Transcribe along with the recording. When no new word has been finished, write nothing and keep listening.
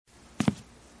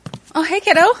Oh, hey,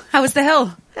 kiddo. How was the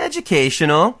hill?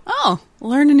 Educational. Oh,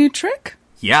 learn a new trick?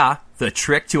 Yeah, the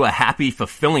trick to a happy,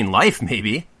 fulfilling life,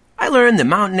 maybe. I learned that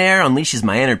mountain air unleashes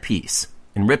my inner peace.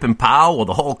 And rip and pow while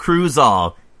the whole crew's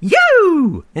all,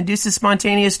 yoo! Induces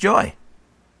spontaneous joy.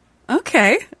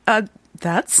 Okay,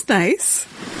 that's nice.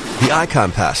 The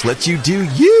Icon Pass lets you do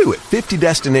you at 50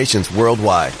 destinations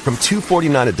worldwide from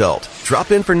 $249 adult.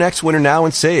 Drop in for next winter now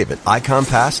and save at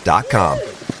iconpass.com.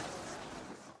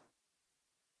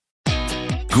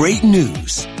 Great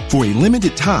news. For a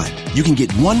limited time, you can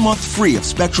get 1 month free of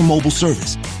Spectrum Mobile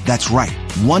service. That's right,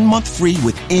 1 month free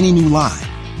with any new line.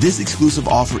 This exclusive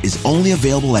offer is only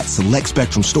available at select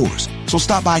Spectrum stores, so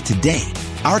stop by today.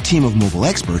 Our team of mobile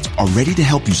experts are ready to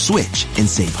help you switch and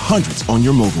save hundreds on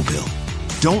your mobile bill.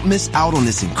 Don't miss out on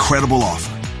this incredible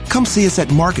offer. Come see us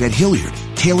at Market at Hilliard,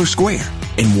 Taylor Square,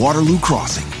 and Waterloo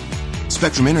Crossing.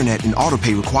 Spectrum Internet and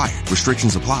autopay required.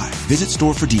 Restrictions apply. Visit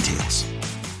store for details.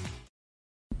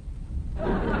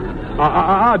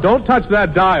 Don't touch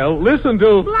that dial. Listen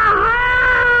to... Blondie!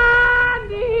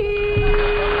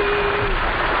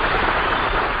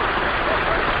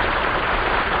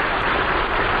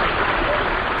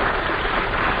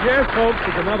 Yes, folks,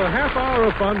 it's another half hour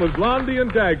of fun with Blondie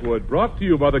and Dagwood, brought to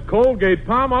you by the Colgate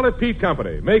Palmolive Peat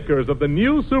Company, makers of the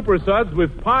new Super Suds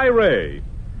with Pyree,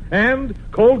 and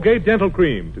Colgate Dental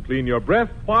Cream to clean your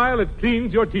breath while it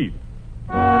cleans your teeth.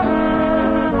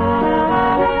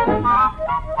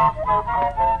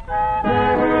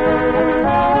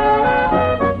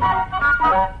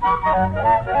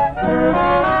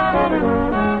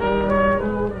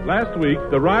 Last week,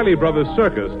 the Riley Brothers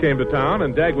Circus came to town,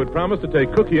 and Dagwood promised to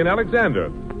take Cookie and Alexander.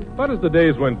 But as the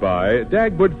days went by,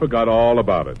 Dagwood forgot all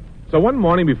about it. So one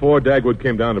morning before Dagwood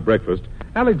came down to breakfast,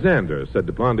 Alexander said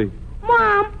to Blondie,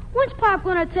 Mom, when's Pop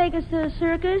going to take us to the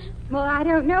circus? Well, I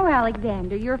don't know,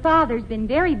 Alexander. Your father's been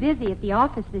very busy at the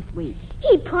office this week.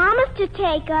 He promised to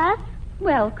take us.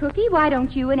 Well, Cookie, why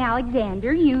don't you and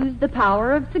Alexander use the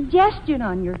power of suggestion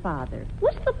on your father?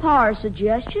 What's the power of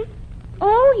suggestion?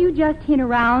 Oh, you just hint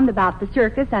around about the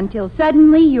circus until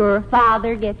suddenly your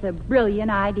father gets a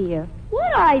brilliant idea.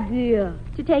 What idea?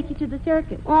 To take you to the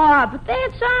circus. Oh, but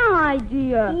that's our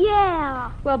idea.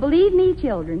 Yeah. Well, believe me,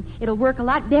 children, it'll work a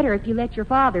lot better if you let your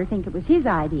father think it was his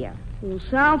idea. Well,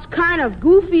 sounds kind of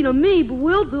goofy to me, but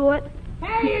we'll do it.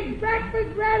 Hey, is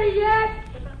breakfast ready yet?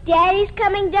 Daddy's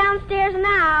coming downstairs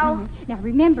now. Now,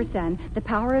 remember, son, the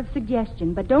power of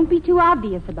suggestion, but don't be too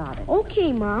obvious about it.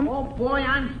 Okay, Mom. Oh, boy,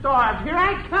 I'm starved. Here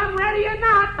I come, ready or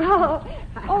not.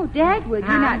 Oh, Dagwood,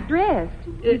 you're not dressed.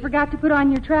 You forgot to put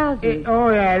on your trousers.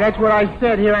 Oh, yeah, that's what I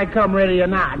said. Here I come, ready or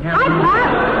not. Hi,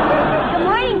 Pop. Good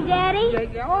morning, Daddy.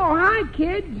 Oh, hi,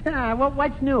 kids.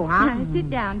 What's new, huh? Now,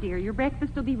 sit down, dear. Your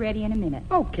breakfast will be ready in a minute.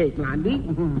 Okay, Blondie.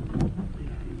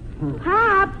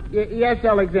 Pop. Yes,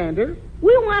 Alexander?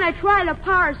 We want to try the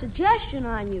power of suggestion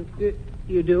on you.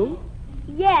 You do?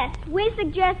 Yes, we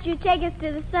suggest you take us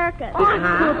to the circus.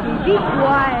 Cookie, be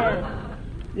quiet.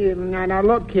 Now,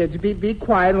 look, kids, be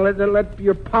quiet and let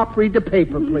your pop read the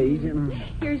paper, please.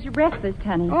 Here's your breakfast,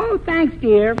 honey. Oh, thanks,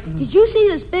 dear. Did you see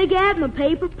this big ad in the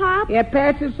paper, Pop? Yeah,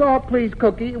 pass the salt, please,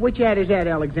 Cookie. Which ad is that,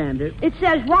 Alexander? It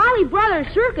says Riley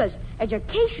Brothers Circus.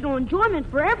 Educational enjoyment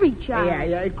for every child.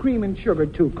 Yeah, cream and sugar,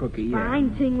 too, Cookie. Yeah.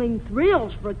 Mind-tingling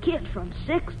thrills for kids from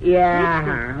 6 to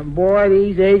 60. Boy,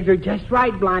 these eggs are just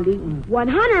right, Blondie.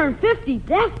 150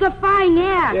 death-defying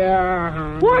abs.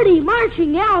 Yeah. 40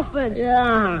 marching elephants.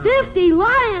 Yeah. 50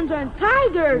 lions and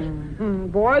tigers.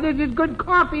 Boy, this is good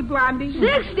coffee, Blondie.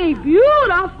 60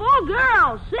 beautiful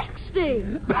girls.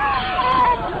 60.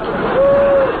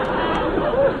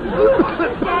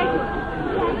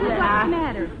 What's the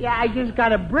matter? Yeah, I just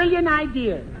got a brilliant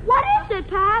idea. What is it,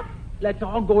 Pop? Let's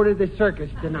all go to the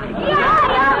circus tonight.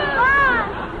 Yeah,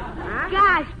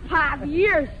 gosh, Pop,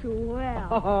 you're swell.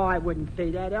 Oh, I wouldn't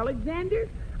say that, Alexander.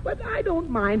 But I don't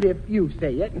mind if you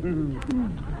say it.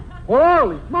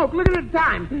 Holy smoke, look at the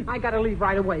time. I gotta leave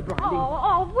right away, Blondie.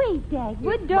 Oh, wait,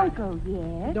 Dagwood. Don't go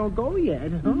yet. Don't go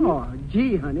yet? Oh,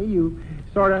 gee, honey, you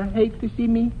sort of hate to see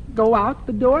me go out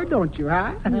the door, don't you,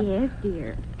 huh? Yes,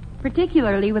 dear.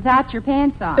 Particularly without your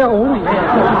pants on. Oh,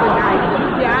 yeah.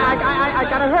 I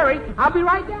gotta hurry. I'll be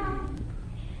right down.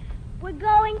 We're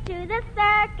going to the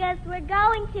circus. We're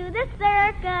going to the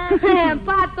circus. And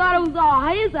Pop thought it was all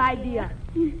his idea.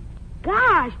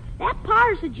 Gosh, that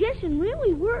power of suggestion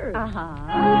really works.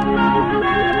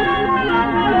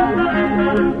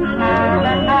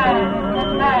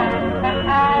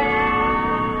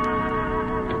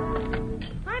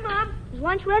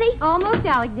 Lunch ready? Almost,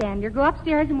 Alexander. Go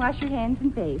upstairs and wash your hands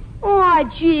and face. Oh,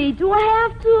 gee, do I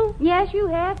have to? Yes, you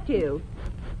have to.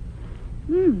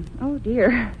 Oh,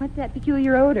 dear. What's that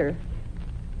peculiar odor?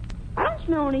 I don't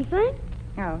smell anything.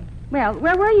 Oh. Well,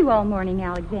 where were you all morning,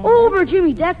 Alexander? Over at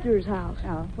Jimmy Dexter's house.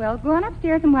 Oh, well, go on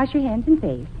upstairs and wash your hands and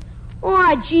face.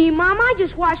 Oh, gee, Mom, I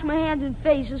just washed my hands and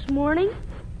face this morning.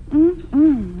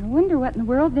 I wonder what in the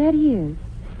world that is.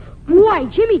 Boy,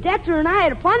 Jimmy Dexter and I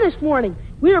had fun this morning.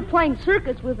 We were playing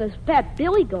circus with this fat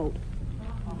billy goat.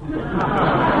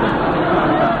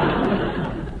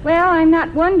 Well, I'm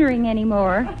not wondering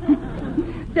anymore.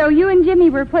 So you and Jimmy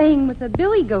were playing with a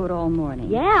billy goat all morning?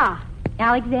 Yeah.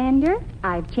 Alexander,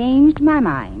 I've changed my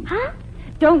mind. Huh?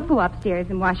 Don't go upstairs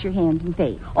and wash your hands and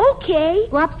face. Okay.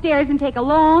 Go upstairs and take a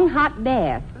long, hot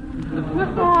bath.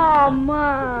 Oh,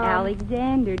 Mom.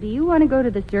 Alexander, do you want to go to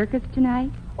the circus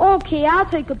tonight? Okay, I'll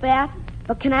take a bath.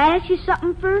 But can I ask you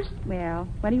something first? Well,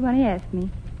 what do you want to ask me?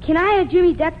 Can I have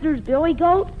Jimmy Dexter's billy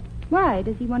goat? Why?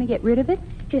 Does he want to get rid of it?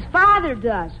 His father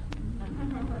does.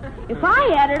 If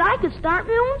I had it, I could start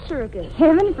my own circus.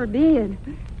 Heaven forbid.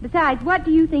 Besides, what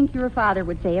do you think your father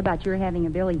would say about your having a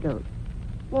billy goat?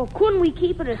 Well, couldn't we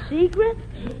keep it a secret?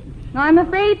 I'm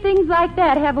afraid things like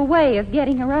that have a way of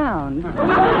getting around.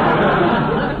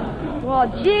 Well,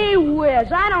 gee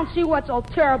whiz, I don't see what's so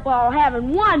terrible about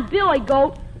having one billy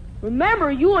goat.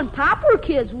 Remember, you and Pop were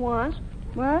kids once.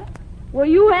 What? Well,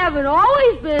 you haven't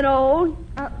always been old.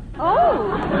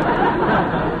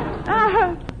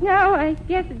 No, I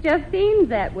guess it just seems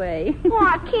that way.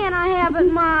 Why can't I have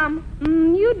it, Mom?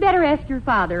 You'd better ask your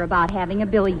father about having a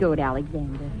billy goat,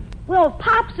 Alexander. Well, if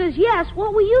Pop says yes,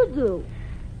 what will you do?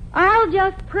 I'll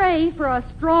just pray for a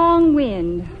strong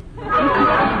wind.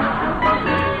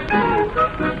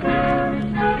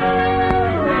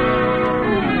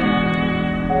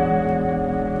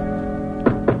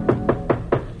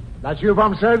 That's you,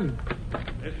 Bumstead?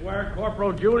 This where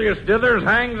Corporal Julius Dithers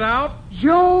hangs out?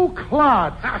 Joe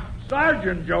Klotz.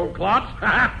 Sergeant Joe Klotz.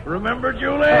 Remember,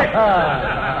 Julie?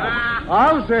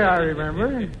 I'll say I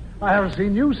remember. I haven't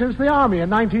seen you since the Army in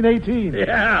 1918.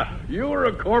 Yeah, you were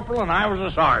a corporal and I was a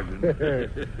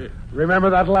sergeant. Remember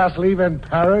that last leave in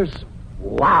Paris?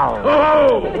 Wow.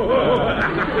 Oh!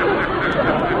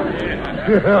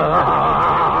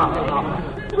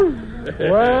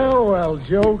 Well,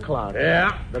 Joe Klotz.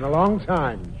 Yeah? Been a long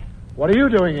time. What are you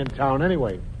doing in town,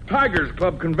 anyway? Tigers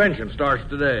Club convention starts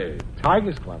today.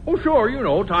 Tigers Club? Oh, sure, you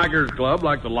know, Tigers Club,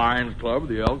 like the Lions Club,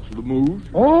 the Elks, the Moose.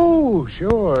 Oh,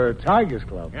 sure, Tigers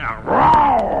Club. Yeah,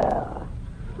 roar!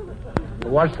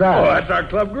 What's that? Oh, that's our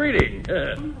club greeting.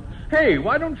 Hey,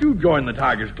 why don't you join the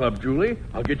Tigers Club, Julie?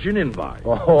 I'll get you an invite.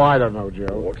 Oh, I don't know, Joe.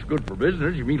 Oh, it's good for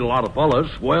business. You meet a lot of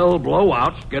fellas, swell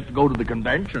blowouts, get to go to the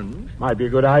conventions. Might be a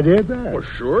good idea, that. Well,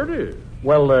 sure it is.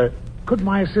 Well, could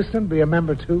my assistant be a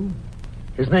member, too?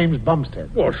 His name's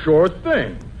Bumstead. Well, sure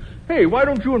thing. Hey, why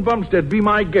don't you and Bumstead be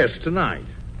my guest tonight?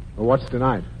 Well, what's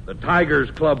tonight? The Tigers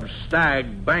Club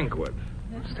Stag Banquet.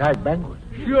 Stag banquet.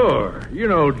 Sure. You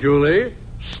know, Julie.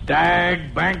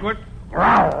 Stag Banquet.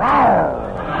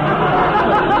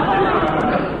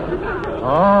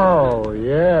 Oh,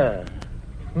 yeah.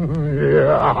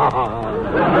 Yeah.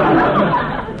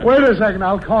 Wait a second,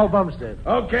 I'll call Bumstead.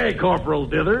 Okay, Corporal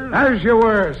Dithers. As you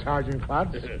were, Sergeant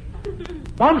Klotz.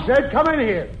 Bumstead, come in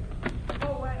here.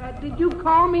 Oh, did you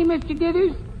call me, Mr.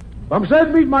 Dithers?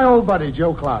 Bumstead, meet my old buddy,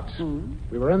 Joe Klotz.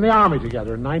 We were in the Army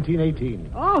together in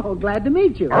 1918. Oh, glad to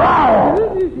meet you.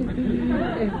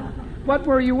 What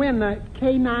were you in, the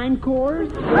K-9 Corps?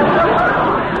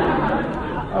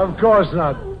 Of course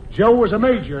not. Joe was a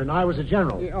major and I was a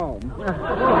general. Oh.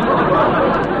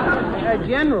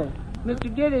 General. Mr.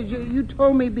 Dithers, you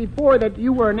told me before that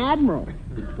you were an admiral.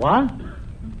 What?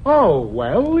 Oh,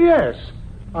 well, yes.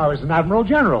 I was an Admiral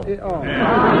General.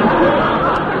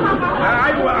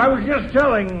 I was just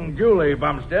telling Julie,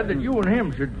 Bumstead, that you and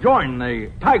him should join the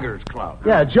Tigers Club.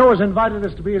 Yeah, Joe has invited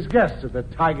us to be his guests at the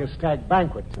Tiger Stag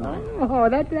Banquet tonight. Oh,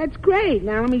 that's great.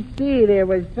 Now, let me see. There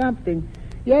was something.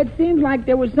 Yeah, it seems like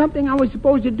there was something I was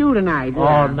supposed to do tonight.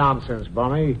 Oh, nonsense,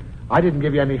 Bummy. I didn't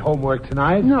give you any homework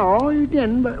tonight. No, you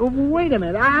didn't, but wait a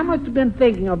minute. I must have been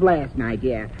thinking of last night,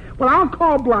 yeah. Well, I'll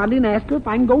call Blondie and ask her if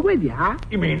I can go with you, huh?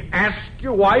 You mean ask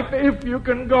your wife if you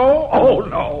can go? Oh,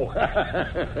 no.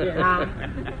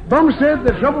 Bumstead,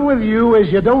 the trouble with you is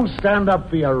you don't stand up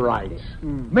for your rights.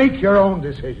 Make your own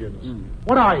decisions.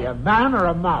 What are you, a man or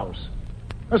a mouse?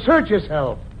 Assert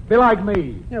yourself. Be like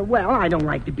me. Yeah, well, I don't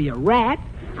like to be a rat.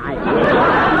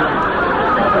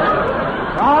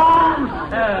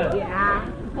 Bumstead!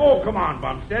 Yeah. Oh, come on,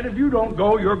 Bumstead. If you don't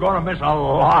go, you're going to miss a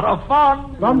lot of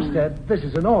fun. Bumstead, this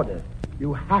is an order.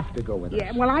 You have to go with us.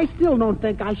 Yeah, well, I still don't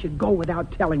think I should go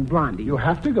without telling Blondie. You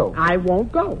have to go. I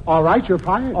won't go. All right, you're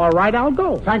fired. All right, I'll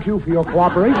go. Thank you for your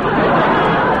cooperation.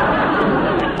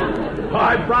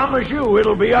 I promise you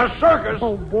it'll be a circus.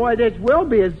 Oh, boy, this will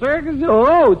be a circus.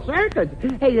 Oh, circus.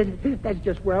 Hey, that's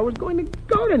just where I was going to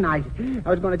go tonight. I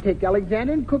was going to take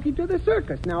Alexander and Cookie to the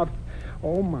circus. Now,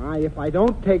 if I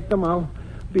don't take them, I'll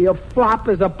be a flop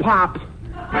as a pop.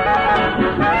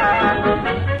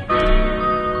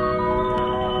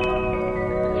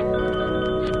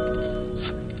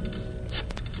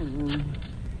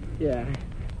 Yeah.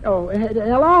 Oh,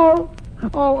 hello?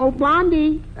 Oh,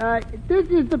 Blondie, this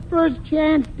is the first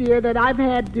chance, dear, that I've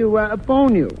had to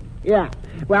phone you. Yeah.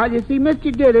 Well, you see,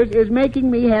 Mr. Dithers is making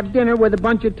me have dinner with a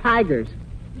bunch of tigers.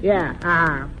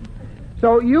 Yeah.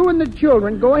 So you and the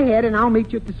children go ahead, and I'll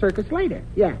meet you at the circus later.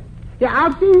 Yeah. Yeah,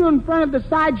 I'll see you in front of the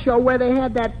sideshow where they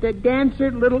had that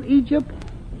dancer, Little Egypt.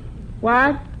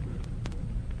 What?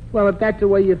 Well, if that's the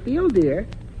way you feel, dear.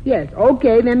 Yes,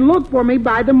 okay, then look for me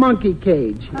by the monkey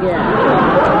cage.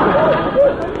 Yeah.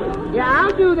 Yeah,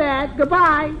 I'll do that.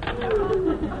 Goodbye.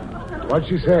 What'd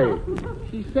she say?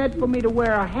 She said for me to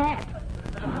wear a hat.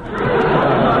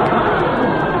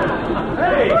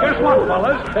 Hey, guess what,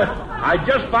 fellas? I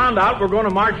just found out we're going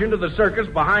to march into the circus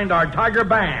behind our tiger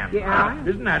band. Yeah?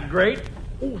 Isn't that great?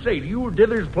 Oh, say, do you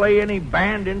Dithers play any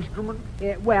band instrument?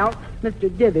 Well, Mr.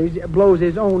 Dithers blows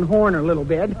his own horn a little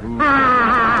bit.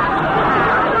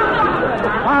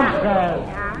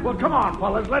 Well, come on,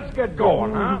 fellas, let's get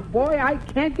going, huh? Boy, I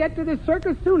can't get to the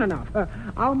circus soon enough.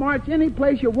 I'll march any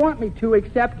place you want me to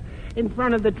except in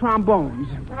front of the trombones.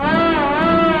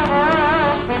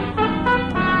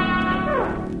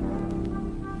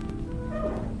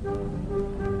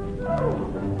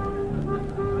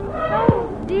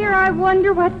 Dear, I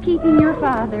wonder what's keeping your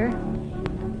father.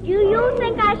 Do you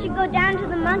think I should go down to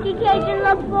the monkey cage and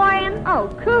look for him? Oh,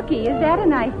 Cookie, is that a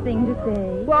nice thing to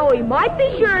say? Well, he might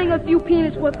be sharing a few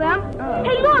peanuts with them. Oh.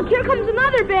 Hey, look, here comes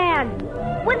another band.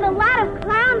 With a lot of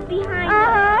clowns behind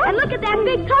it. And look at that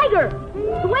big tiger.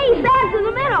 The way he stands in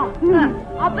the middle.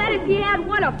 I'll bet if he had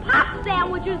one of Pop's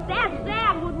sandwiches, that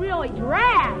sand would really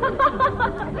drag.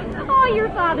 Oh, your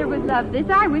father would love this.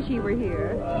 I wish he were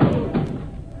here.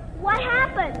 What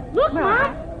happened? Look,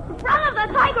 Mom. The front of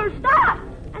the tiger stopped.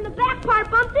 And the back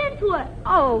part bumped into it.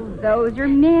 Oh, those are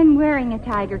men wearing a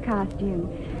tiger costume.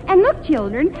 And look,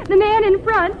 children, the man in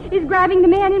front is grabbing the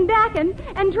man in back and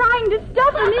trying to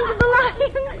stuff him into the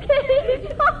lion's cage.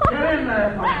 Get in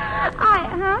there,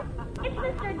 Huh? It's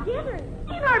Mr. Dithers.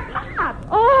 He's our Pop.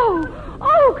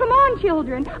 Oh, come on,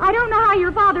 children. I don't know how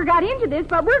your father got into this,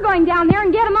 but we're going down there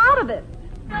and get him out of it.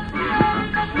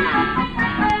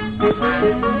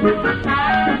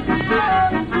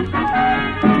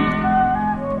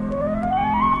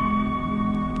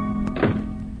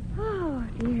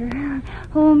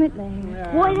 Home at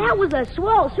last. Boy, that was a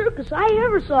swell circus I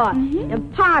ever saw. Mm-hmm.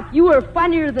 And, Pop, you were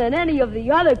funnier than any of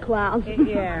the other clowns.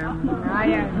 Yeah,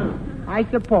 I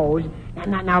suppose.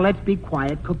 Now, let's be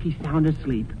quiet. Cookie's sound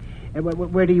asleep.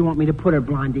 Where do you want me to put her,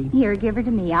 Blondie? Here, give her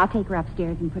to me. I'll take her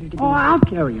upstairs and put her to bed. Oh, I'll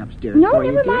carry upstairs. No, for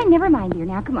you, never mind, dear.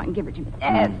 Now, come on, give her to me.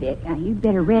 That's it. Now, you'd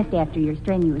better rest after your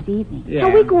strenuous evening. Yeah.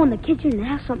 So we go in the kitchen and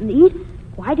have something to eat.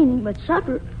 Well, I didn't eat much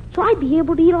supper, so I'd be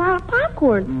able to eat a lot of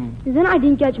popcorn. And then I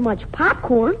didn't get much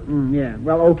popcorn. Yeah.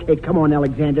 Well, okay. Come on,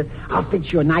 Alexander. I'll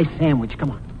fix you a nice sandwich.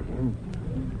 Come on.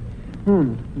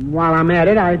 While I'm at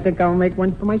it, I think I'll make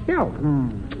one for myself.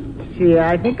 See,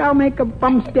 I think I'll make a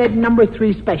Bumstead number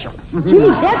 3 special. Gee,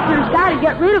 Dexter's got to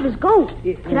get rid of his goat.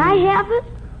 Can I have it?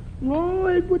 Oh,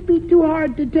 it would be too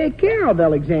hard to take care of,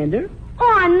 Alexander.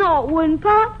 Oh, no, it wouldn't,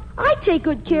 Pop. I'd take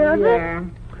good care of it. Yeah.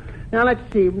 Now, let's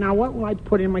see. Now, what will I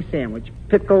put in my sandwich?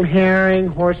 Pickled herring,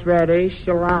 horseradish,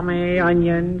 salami,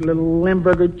 onion, little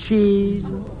Limburger cheese,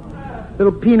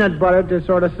 little peanut butter to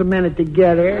sort of cement it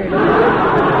together.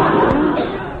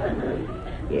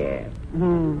 Yeah.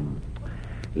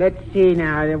 Let's see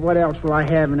now. What else will I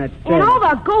have in that sandwich? And all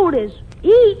the goat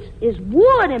eats is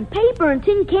wood and paper and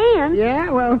tin cans. Yeah,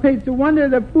 well, it's a wonder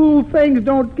the fool things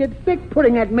don't get sick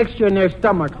putting that mixture in their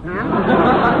stomachs,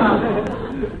 huh?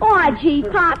 Oh, gee,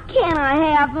 Pop, can I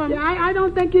have them? Yeah, I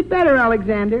don't think you'd better,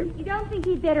 Alexander. You don't think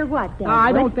he'd better what, Dad?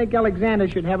 I don't think Alexander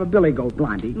should have a billy goat,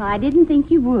 Blondie. I didn't think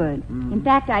you would. In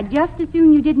fact, I'd just as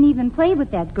soon you didn't even play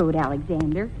with that goat,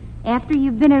 Alexander. After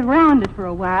you've been around it for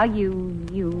a while,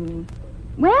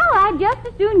 Well, I'd just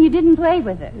as soon you didn't play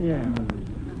with it. Yeah.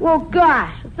 Well,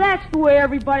 gosh, if that's the way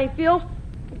everybody feels,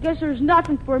 I guess there's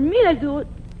nothing for me to do.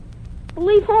 I'll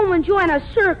leave home and join a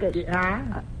circus.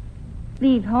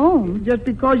 Leave home? Just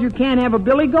because you can't have a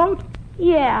billy goat?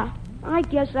 Yeah, I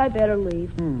guess I better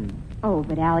leave. Oh,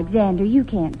 but Alexander, you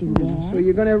can't do that. So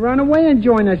you're going to run away and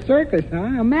join a circus, huh?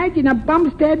 Imagine a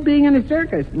Bumstead being in a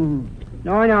circus. No.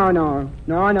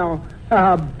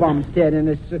 Bumstead in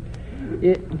a circus.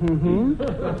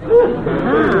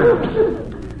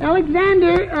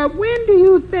 Alexander, when do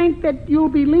you think that you'll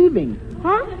be leaving?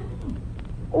 Huh?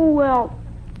 Oh, well,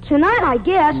 tonight, I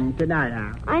guess. Tonight,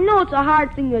 huh? I know it's a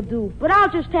hard thing to do, but I'll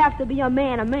just have to be a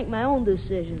man and make my own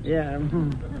decisions. Yeah.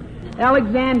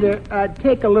 Alexander,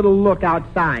 take a little look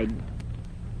outside.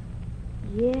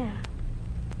 Yeah.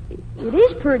 It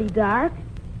is pretty dark.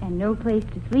 And no place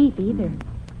to sleep either.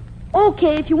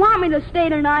 Okay, if you want me to stay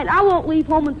tonight, I won't leave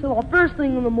home until the first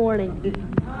thing in the morning.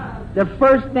 The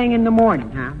first thing in the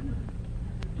morning, huh?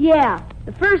 Yeah,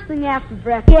 the first thing after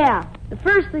breakfast. Yeah, the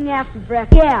first thing after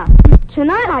breakfast. Yeah.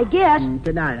 Tonight, I guess.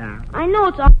 Tonight, huh? I know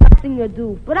it's a hard thing to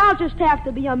do, but I'll just have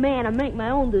to be a man and make my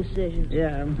own decisions.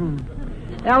 Yeah.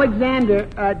 Alexander,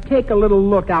 take a little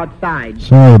look outside.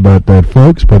 Sorry about that,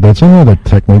 folks, but that's another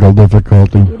technical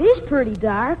difficulty. It is pretty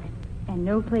dark. And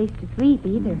no place to sleep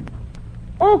either.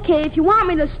 Okay, if you want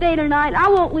me to stay tonight, I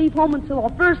won't leave home until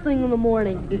the first thing in the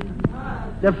morning.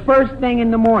 The first thing in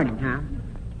the morning, huh?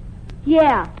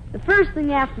 Yeah, the first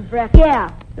thing after breakfast. Yeah,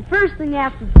 the first thing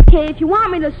after. Okay, if you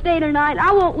want me to stay tonight,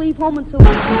 I won't leave home until.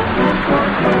 Well,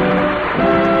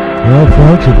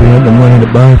 folks, if we had the money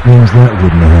to buy things, that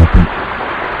wouldn't have happened.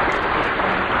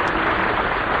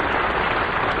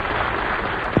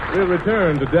 We'll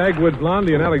return to Dagwood,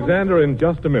 Blondie, and Alexander in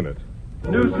just a minute.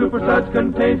 New Super Suds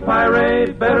contains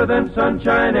pyrade, better than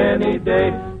sunshine any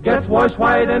day. Gets washed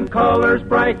white and colors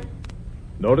bright.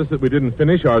 Notice that we didn't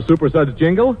finish our Super Suds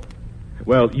jingle?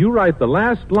 Well, you write the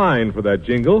last line for that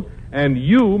jingle, and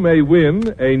you may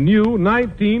win a new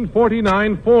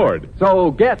 1949 Ford.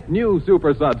 So get new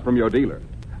Super Suds from your dealer.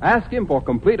 Ask him for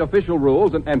complete official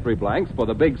rules and entry blanks for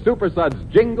the big Super Suds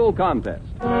Jingle Contest.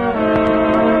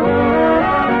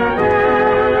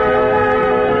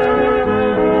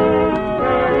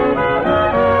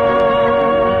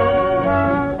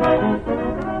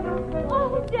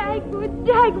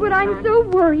 Dagwood, I'm so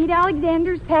worried.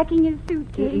 Alexander's packing his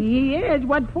suitcase. He is?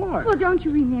 What for? Well, don't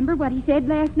you remember what he said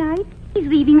last night? He's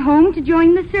leaving home to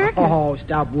join the circus. Oh,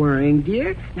 stop worrying,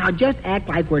 dear. Now, just act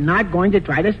like we're not going to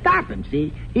try to stop him,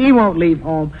 see? He won't leave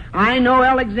home. I know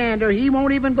Alexander. He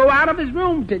won't even go out of his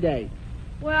room today.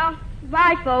 Well,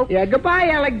 bye, folks. Yeah, goodbye,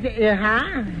 Alexander.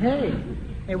 Huh?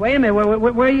 Hey, wait a minute.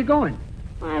 Where are you going?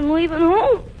 I'm leaving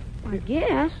home, I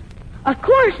guess. Of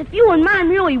course, if you and Mom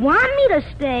really want me to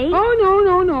stay.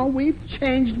 Oh, no. We've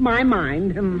changed my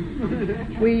mind.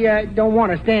 We don't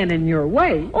want to stand in your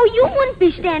way. Oh, you wouldn't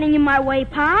be standing in my way,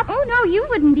 Pop. Oh, no, you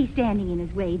wouldn't be standing in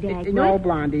his way, Dagwood. No,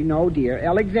 Blondie, no, dear.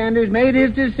 Alexander's made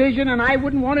his decision, and I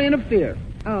wouldn't want to interfere.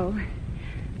 Oh.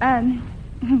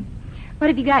 What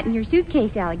have you got in your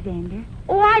suitcase, Alexander?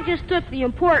 Oh, I just took the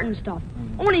important stuff.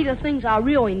 Only the things I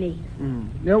really need.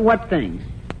 What things?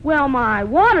 Well, my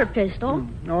water pistol.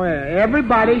 Oh, yeah.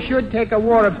 Everybody should take a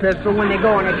water pistol when they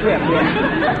go on a trip,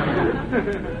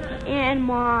 yeah. And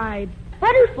my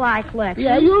butterfly collection.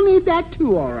 Yeah, you'll need that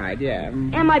too, all right, yeah.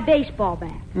 And my baseball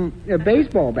bat. A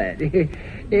baseball bat?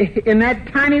 In that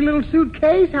tiny little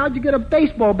suitcase? How'd you get a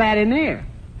baseball bat in there?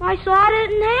 I sawed it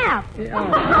in half.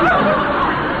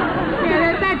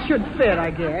 Yeah, that should fit, I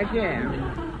guess, yeah.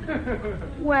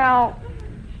 Well,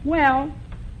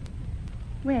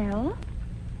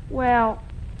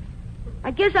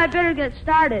 I guess I better get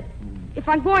started if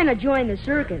I'm going to join the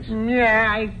circus.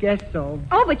 Yeah, I guess so.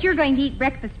 Oh, but you're going to eat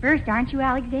breakfast first, aren't you,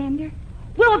 Alexander?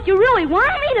 Well, if you really want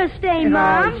me to stay,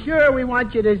 Mom. Sure, we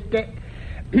want you to stay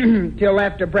till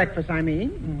after breakfast, I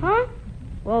mean. Huh?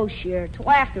 Oh, sure, till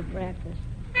after breakfast.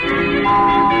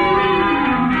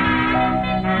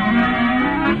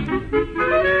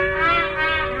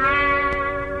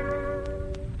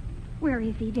 Where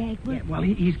is he, Dagwood? Yeah, well,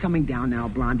 he's coming down now,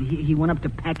 Blondie. He went up to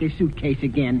pack his suitcase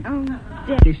again. Oh,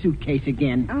 His suitcase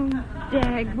again. Oh,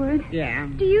 Dagwood. Yeah.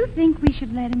 Do you think we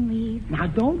should let him leave? Now,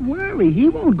 don't worry. He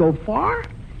won't go far.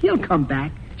 He'll come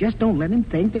back. Just don't let him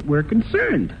think that we're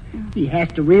concerned. He has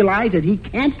to realize that he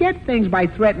can't get things by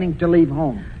threatening to leave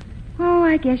home. Oh,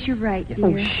 I guess you're right, dear.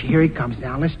 Oh, here he comes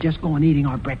now. Let's just go on eating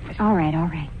our breakfast. All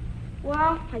right.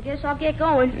 Well, I guess I'll get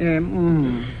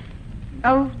going.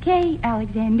 Okay,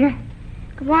 Alexander.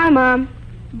 Goodbye, Mom.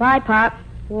 Bye, Pop.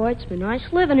 Boy, it's been nice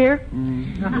living here.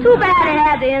 Too bad it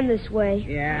had to end this way.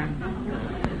 Yeah.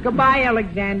 Goodbye,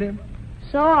 Alexander.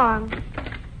 So long.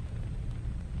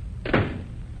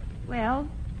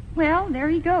 Well, there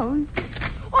he goes.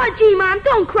 Oh, gee, Mom,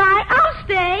 don't cry. I'll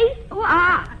stay. Oh,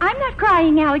 I'm not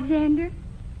crying, Alexander.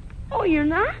 Oh, you're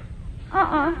not?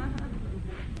 Uh-uh.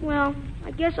 Well,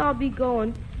 I guess I'll be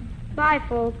going. Bye,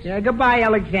 folks. Yeah, goodbye,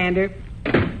 Alexander.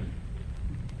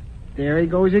 There he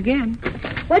goes again.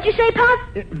 What'd you say, Pop?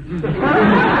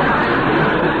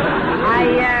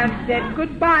 I said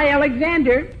goodbye,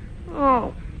 Alexander.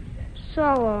 Oh, so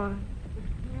long.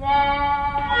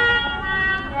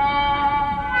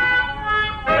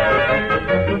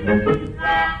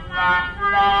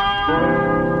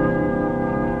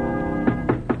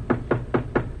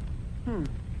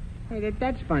 Hey,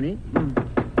 that's funny.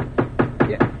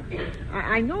 Yeah,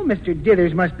 I know Mr.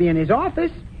 Dithers must be in his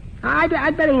office.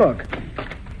 I'd better look.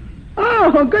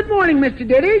 Oh, good morning, Mr.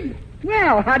 Dithers.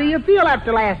 Well, how do you feel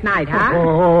after last night, huh?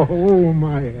 Oh,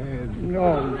 my head.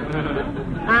 Oh.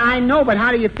 I know, but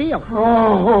how do you feel?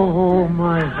 Oh,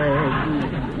 my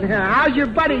head. How's your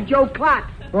buddy, Joe Klotz?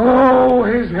 Oh,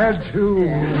 his head, too.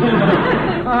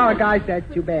 Oh, gosh,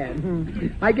 that's too bad.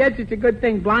 I guess it's a good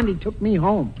thing Blondie took me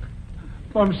home.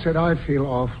 Bumstead, I feel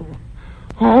awful.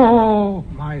 Oh,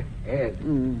 my head.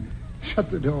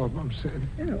 Shut the door, Bumstead.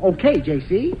 Okay,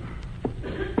 J.C.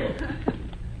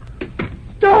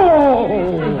 Oh!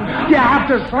 You have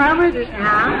to slam it?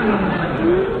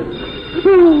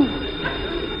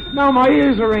 Now my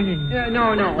ears are ringing.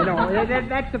 No.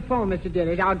 That's the phone, Mr.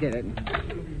 Dithers. I'll get it.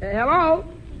 Hello?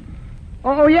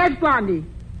 Oh, yes, Blondie.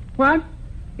 What?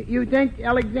 You think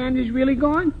Alexander's really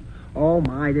gone? Oh,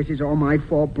 my, this is all my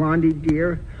fault, Blondie,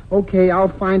 dear. Okay, I'll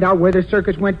find out where the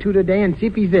circus went to today and see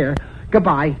if he's there.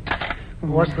 Goodbye.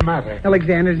 What's the matter?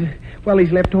 Alexander's, well,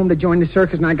 he's left home to join the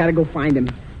circus, and I gotta go find him.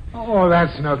 Oh,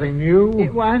 that's nothing new.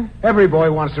 What? Every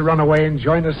boy wants to run away and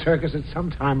join a circus at some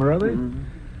time or other.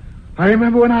 I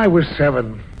remember when I was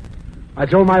 7. I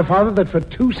told my father that for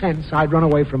 2 cents I'd run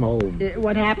away from home.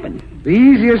 What happened? The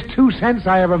easiest 2 cents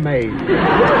I ever made.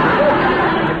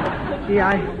 See,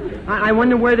 I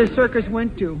wonder where the circus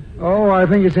went to. Oh, I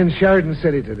think it's in Sheridan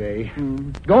City today.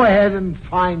 Go ahead and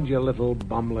find your little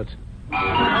bumlet.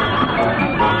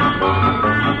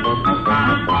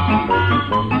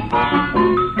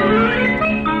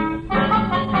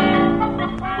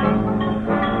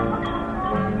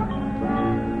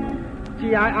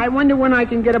 Gee, I wonder when I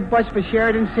can get a bus for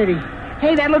Sheridan City.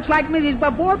 Hey, that looks like Mrs.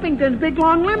 Buff Orpington's big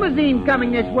long limousine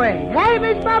coming this way. Hey,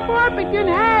 Miss Buff Orpington,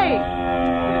 hey!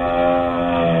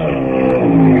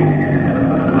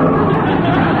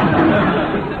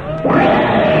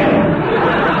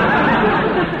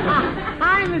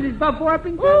 Hi, Mrs. Buff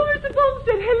Orpington. Oh, Mr.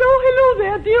 Bumstead, hello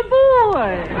there, dear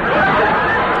boy.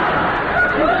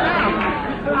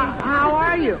 How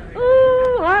are you?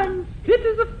 Oh, I'm fit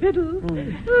as a fiddle.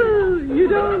 Oh, you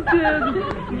don't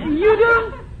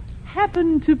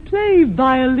happen to play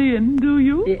violin, do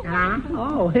you?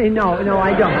 Oh, no,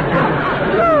 I don't.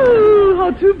 Oh,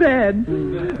 how too bad.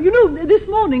 You know, this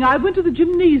morning I went to the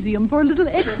gymnasium for a little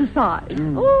exercise.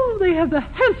 Oh, they have the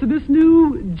handsomest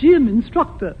new gym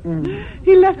instructor.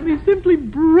 He left me simply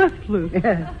breathless.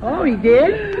 Oh, he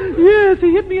did? Yes,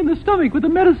 he hit me in the stomach with a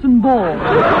medicine ball.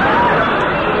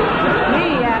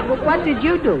 Hey, what did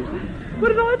you do? What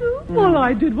did I do? Well,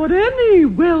 I did what any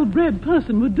well-bred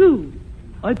person would do.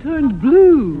 I turned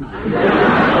blue.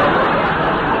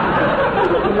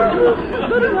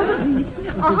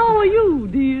 How are you,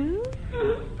 dear?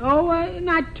 Oh,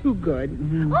 not too good.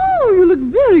 Oh, you look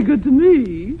very good to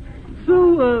me.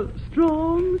 So,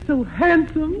 strong, so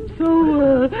handsome,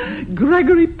 so,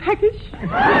 Gregory Peckish.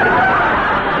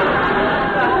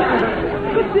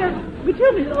 But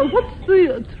tell me, what's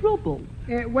the trouble?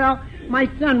 Well, my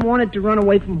son wanted to run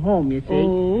away from home, you see.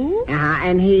 Oh?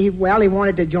 And he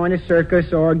wanted to join a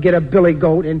circus or get a billy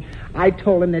goat, and I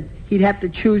told him that he'd have to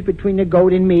choose between the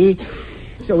goat and me,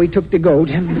 so he took the goat.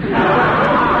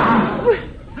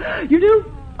 You know,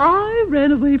 I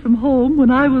ran away from home when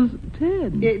I was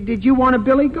 10. Did you want a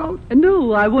billy goat?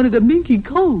 No, I wanted a minky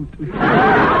coat.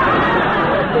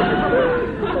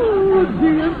 Oh,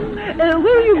 dear.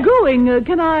 Where are you going?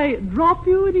 Can I drop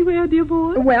you anywhere, dear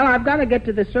boy? Well, I've got to get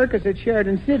to the circus at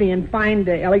Sheridan City and find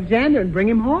Alexander and bring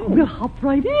him home. Well, hop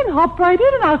right in, and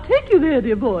I'll take you there,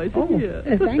 dear boy. Thank you.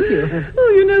 Oh,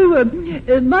 you know,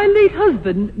 my late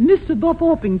husband, Mr. Buff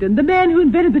Orpington, the man who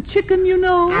invented the chicken, you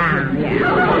know. Yeah.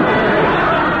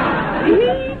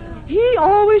 He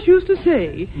always used to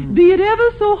say, be it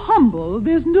ever so humble,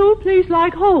 there's no place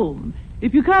like home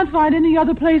if you can't find any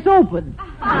other place open.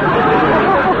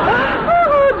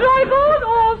 Drive on,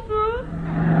 Arthur.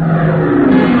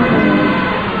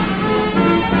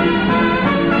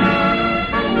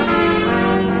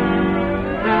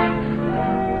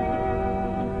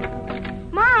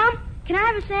 Mom, can I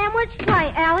have a sandwich?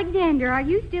 Why, Alexander, are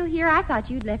you still here? I thought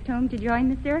you'd left home to join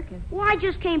the circus. Well, I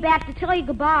just came back to tell you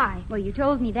goodbye. Well, you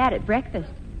told me that at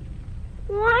breakfast.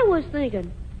 Well, I was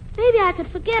thinking, maybe I could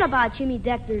forget about Jimmy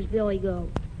Decker's billy goat.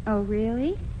 Oh,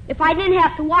 really? If I didn't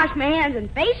have to wash my hands and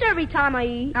face every time I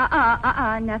eat.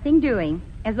 Nothing doing.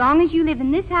 As long as you live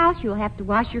in this house, you'll have to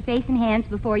wash your face and hands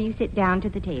before you sit down to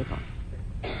the table.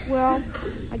 Well,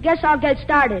 I guess I'll get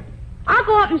started. I'll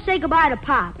go up and say goodbye to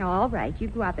Pop. All right, you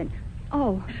go up and...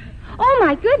 Oh,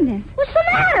 my goodness. What's the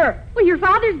matter? Well, your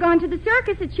father's gone to the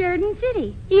circus at Sheridan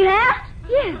City. He has?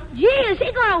 Yes. Gee, is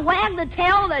he going to wag the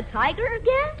tail of the tiger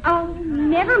again? Oh,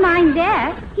 never mind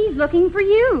that. He's looking for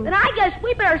you. Then I guess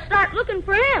we better start looking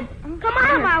for him. Come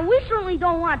on, Mom. We certainly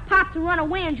don't want Pop to run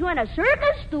away and join a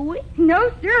circus, do we?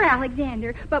 No, sir,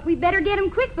 Alexander. But we better get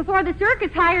him quick before the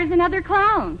circus hires another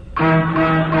clown.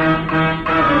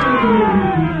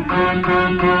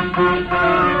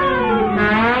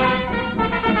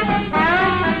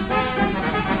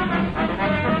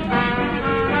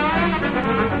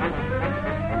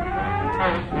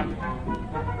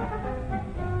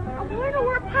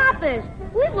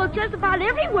 We've looked just about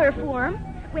everywhere for him.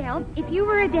 Well, if you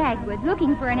were a Dagwood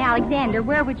looking for an Alexander,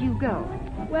 where would you go?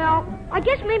 Well, I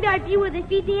guess maybe I'd be where they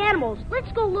feed the animals. Let's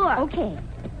go look. Okay.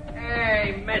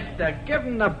 Hey, mister, give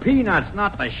him the peanuts,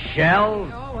 not the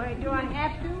shells. Oh, do I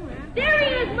have to? There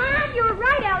he is, Mom. You're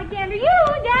right, Alexander. You,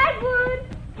 Dagwood.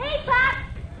 Hey, Pop.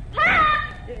 Pop!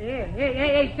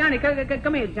 Hey, Sonny,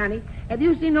 come here, Sonny. Have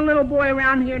you seen a little boy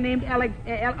around here named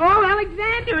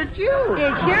Alexander, it's you.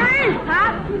 It sure is,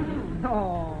 Pop.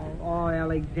 Oh,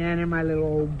 Alexander, my little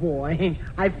old boy.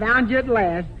 I found you at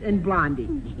last in Blondie.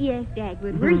 Yes,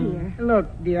 Dagwood, we're here. Look,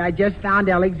 dear, I just found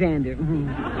Alexander.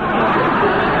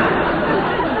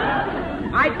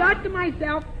 I thought to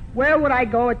myself, where would I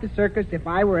go at the circus if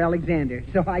I were Alexander?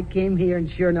 So I came here,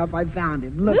 and sure enough, I found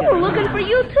him. We were looking for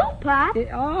you, too, Pop.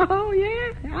 Oh,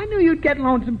 yeah? I knew you'd get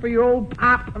lonesome for your old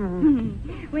Pop.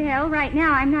 Well, right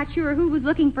now, I'm not sure who was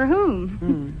looking for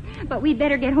whom. But we'd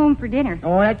better get home for dinner.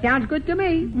 Oh, that sounds good to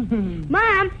me.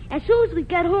 Mom, as soon as we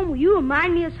get home, will you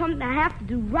remind me of something I have to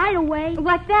do right away?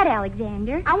 What's that,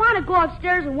 Alexander? I want to go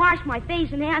upstairs and wash my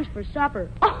face and hands for supper.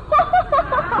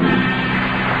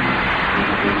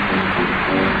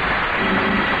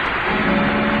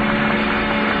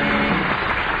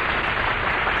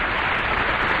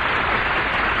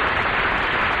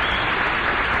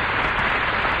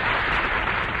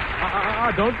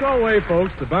 Don't go away,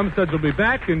 folks. The Bumsteads will be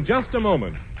back in just a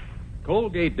moment.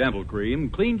 Colgate Dental Cream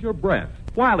cleans your breath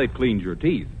while it cleans your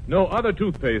teeth. No other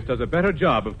toothpaste does a better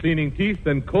job of cleaning teeth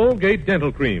than Colgate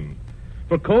Dental Cream.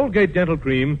 For Colgate Dental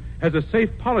Cream has a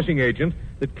safe polishing agent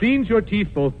that cleans your teeth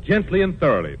both gently and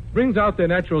thoroughly, brings out their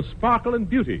natural sparkle and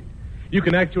beauty. You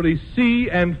can actually see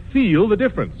and feel the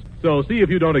difference. So see if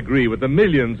you don't agree with the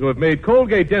millions who have made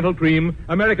Colgate Dental Cream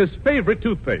America's favorite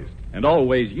toothpaste. And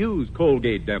always use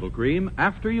Colgate Dental Cream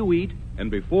after you eat and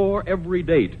before every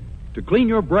date to clean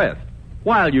your breath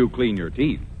while you clean your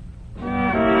teeth.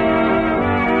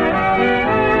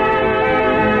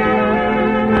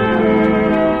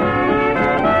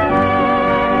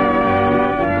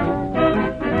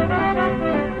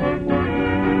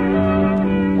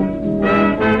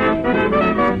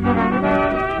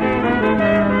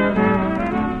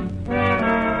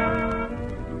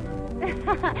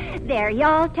 There, you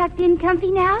all tucked in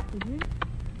comfy now? Mm-hmm.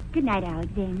 Good night,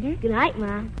 Alexander. Good night,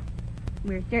 Mom.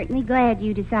 We're certainly glad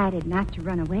you decided not to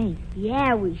run away.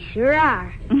 Yeah, we sure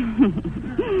are.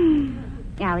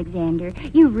 Alexander,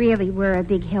 you really were a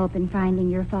big help in finding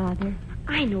your father.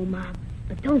 I know, Mom,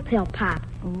 but don't tell Pop.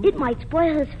 Oh. It might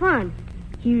spoil his fun.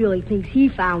 He really thinks he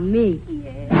found me.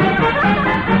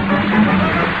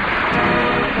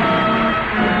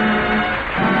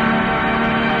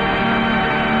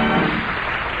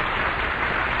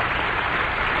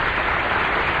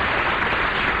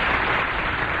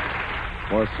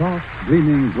 For soft,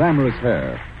 gleaming, glamorous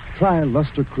hair, try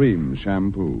Luster Cream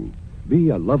Shampoo. Be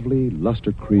a lovely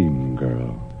Luster Cream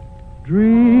girl.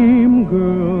 Dream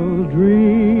girl,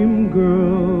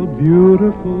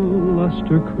 beautiful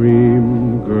Luster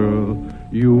Cream girl.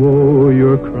 You owe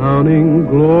your crowning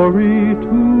glory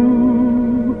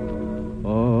to a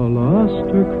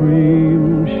Luster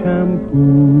Cream Shampoo.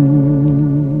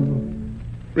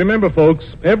 Remember, folks,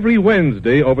 every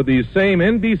Wednesday over these same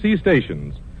NBC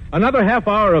stations, another half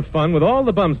hour of fun with all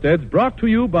the Bumsteads brought to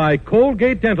you by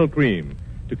Colgate Dental Cream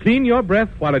to clean your breath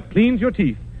while it cleans your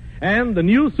teeth, and the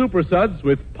new Super Suds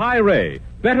with Pyree,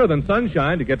 better than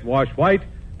sunshine to get wash white,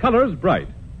 colors bright.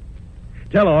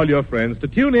 Tell all your friends to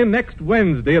tune in next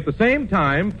Wednesday at the same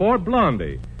time for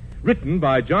Blondie, written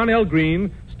by John L.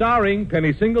 Green, starring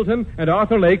Penny Singleton and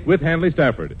Arthur Lake with Hanley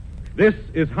Stafford. This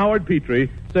is Howard Petrie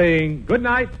saying good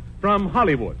night from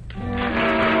Hollywood.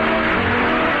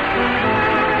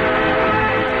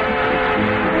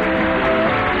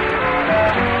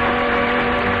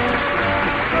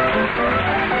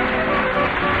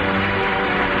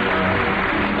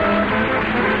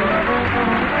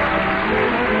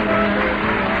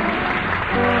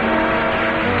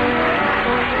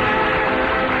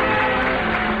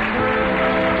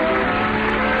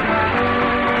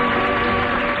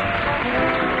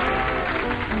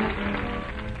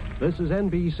 This is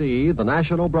NBC, the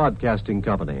national broadcasting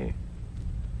company.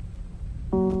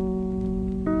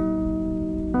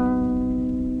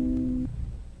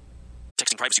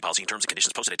 Texting privacy policy and terms and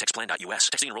conditions posted at textplan.us.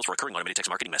 Texting enrolls for recurring automated text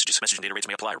marketing messages. Message and data rates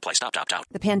may apply. Reply stop to opt out.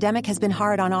 The pandemic has been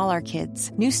hard on all our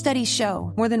kids. New studies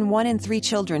show more than 1 in 3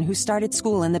 children who started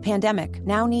school in the pandemic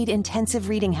now need intensive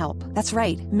reading help. That's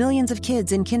right. Millions of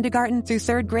kids in kindergarten through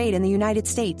 3rd grade in the United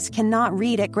States cannot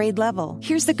read at grade level.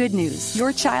 Here's the good news.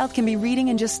 Your child can be reading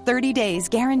in just 30 days,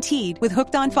 guaranteed, with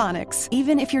Hooked on Phonics.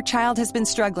 Even if your child has been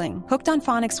struggling, Hooked on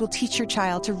Phonics will teach your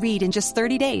child to read in just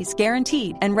 30 days,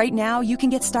 guaranteed. And right now, you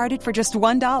can get started for just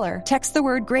 $1. Text the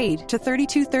word GRADE to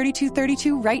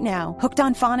 323232 right now. Hooked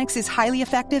on Phonics is highly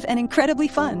effective and incredibly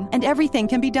fun. And everything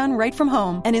can be done right from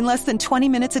home and in less than 20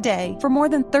 minutes a day. For more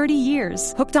than 30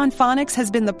 years, Hooked on Phonics has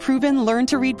been the proven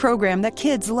learn-to-read program that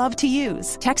kids love to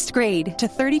use. Text GRADE to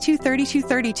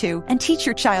 323232 and teach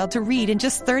your child to read in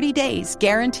just 30 days,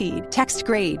 guaranteed. Text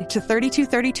GRADE to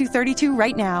 323232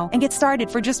 right now and get started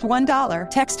for just $1.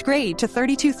 Text GRADE to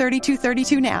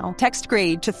 323232 now. Text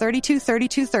GRADE to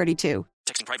 323232.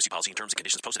 Texting privacy policy and terms and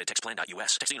conditions posted at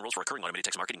textplan.us. Texting enrolls for recurring automated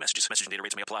text marketing messages. Message and data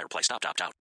rates may apply. Reply stop to opt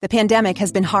out. The pandemic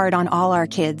has been hard on all our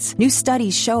kids. New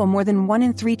studies show more than 1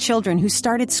 in 3 children who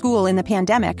started school in the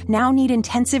pandemic now need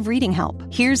intensive reading help.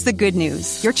 Here's the good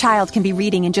news. Your child can be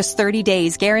reading in just 30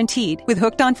 days, guaranteed, with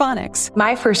Hooked on Phonics.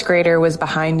 My first grader was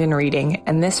behind in reading,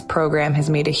 and this program has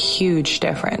made a huge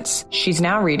difference. She's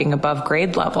now reading above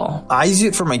grade level. I use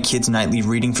it for my kids' nightly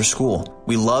reading for school.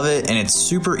 We love it, and it's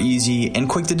super easy and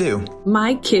quick to do.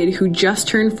 My kid, who just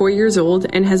turned 4 years old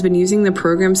and has been using the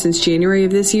program since January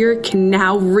of this year, can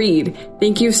now read.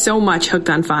 Thank you so much, Hooked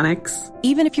on Phonics.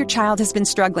 Even if your child has been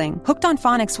struggling, Hooked on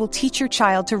Phonics will teach your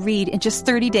child to read in just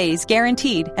 30 days,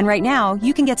 guaranteed. And right now,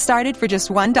 you can get started for just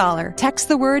 $1. Text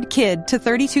the word KID to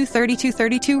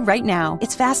 323232 right now.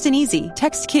 It's fast and easy.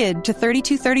 Text KID to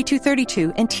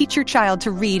 323232 and teach your child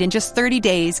to read in just 30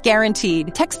 days,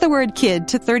 guaranteed. Text the word KID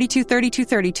to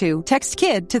 323232. Text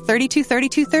KID to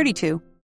 323232.